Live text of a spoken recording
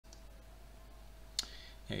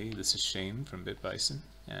Hey, this is Shane from BitBison,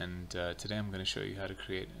 and today I'm going to show you how to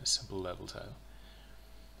create a simple level tile.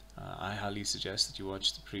 I highly suggest that you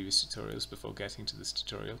watch the previous tutorials before getting to this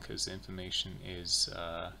tutorial, because the information is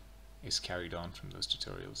carried on from those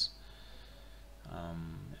tutorials.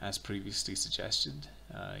 As previously suggested,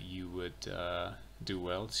 you would do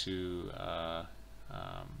well to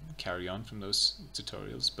carry on from those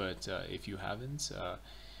tutorials, but if you haven't,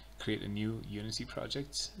 create a new Unity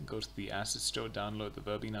project, go to the asset store, download the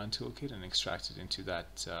Verby Noun Toolkit and extract it into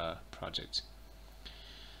that project.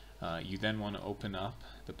 You then want to open up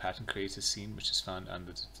the pattern creator scene, which is found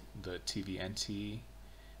under the TVNT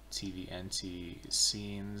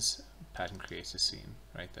scenes pattern creator scene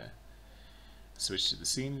right there. Switch to the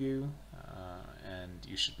scene view and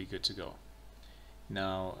you should be good to go.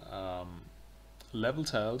 Now level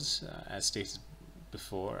tiles, as stated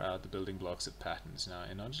before, are the building blocks of patterns. Now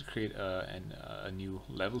in order to create a new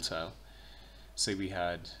level tile, say we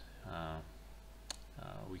had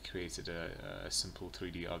we created a simple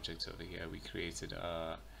 3D object over here. We created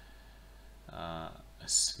a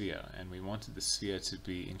sphere, and we wanted the sphere to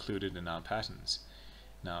be included in our patterns.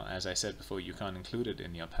 Now, as I said before, you can't include it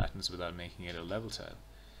in your patterns without making it a level tile.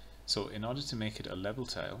 So in order to make it a level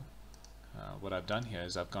tile, what I've done here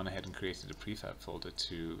is I've gone ahead and created a prefab folder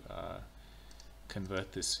to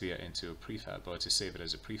convert this sphere into a prefab, or to save it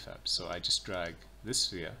as a prefab. So I just drag this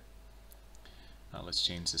sphere. Now let's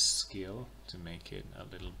change the scale to make it a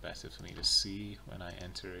little better for me to see when I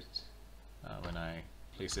enter it, when I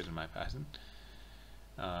place it in my pattern.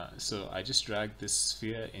 So I just drag this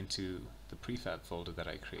sphere into the prefab folder that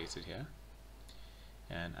I created here,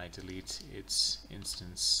 and I delete its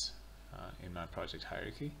instance in my project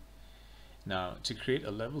hierarchy. Now, to create a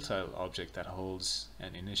level tile object that holds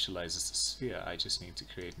and initializes the sphere, I just need to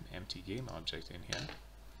create an empty game object in here.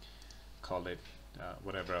 Call it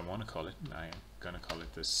whatever I want to call it. I'm going to call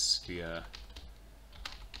it the sphere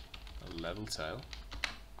level tile.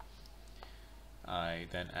 I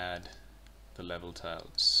then add the level tile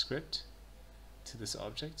script to this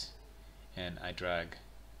object, and I drag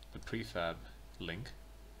the prefab link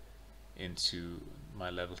into my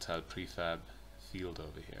level tile prefab field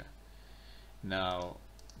over here. Now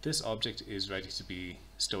this object is ready to be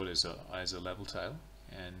stored as a level tile,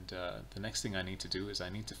 and the next thing I need to do is I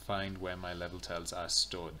need to find where my level tiles are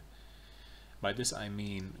stored. By this I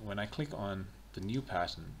mean, when I click on the new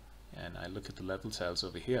pattern and I look at the level tiles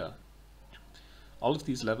over here, all of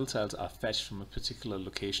these level tiles are fetched from a particular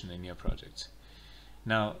location in your project.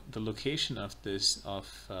 Now the location of this,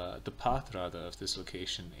 the path rather of this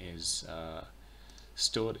location is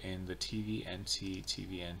stored in the TVNT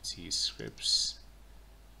scripts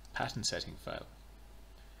pattern setting file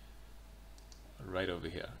right over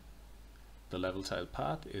here. The level tile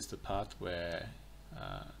path is the path where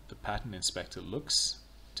the pattern inspector looks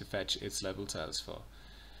to fetch its level tiles for.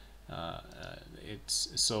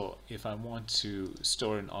 So if I want to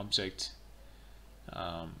store an object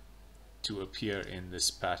to appear in this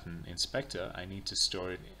pattern inspector, I need to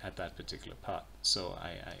store it at that particular path. So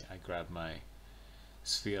I grab my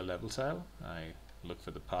sphere level tile, I look for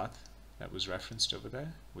the path that was referenced over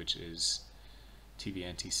there, which is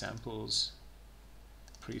TVNT samples,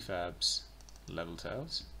 prefabs, level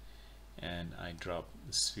tiles, and I drop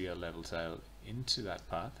the sphere level tile into that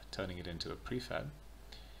path, turning it into a prefab,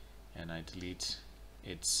 and I delete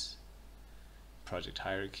its project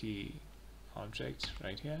hierarchy object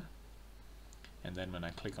right here. And then when I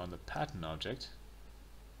click on the pattern object,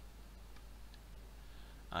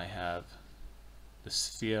 I have the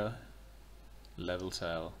sphere level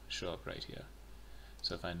tile show up right here.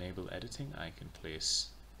 So if I enable editing, I can place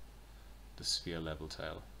the sphere level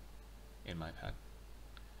tile in my pattern.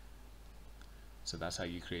 So that's how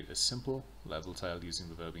you create a simple level tile using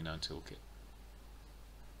the Verby Noun Toolkit.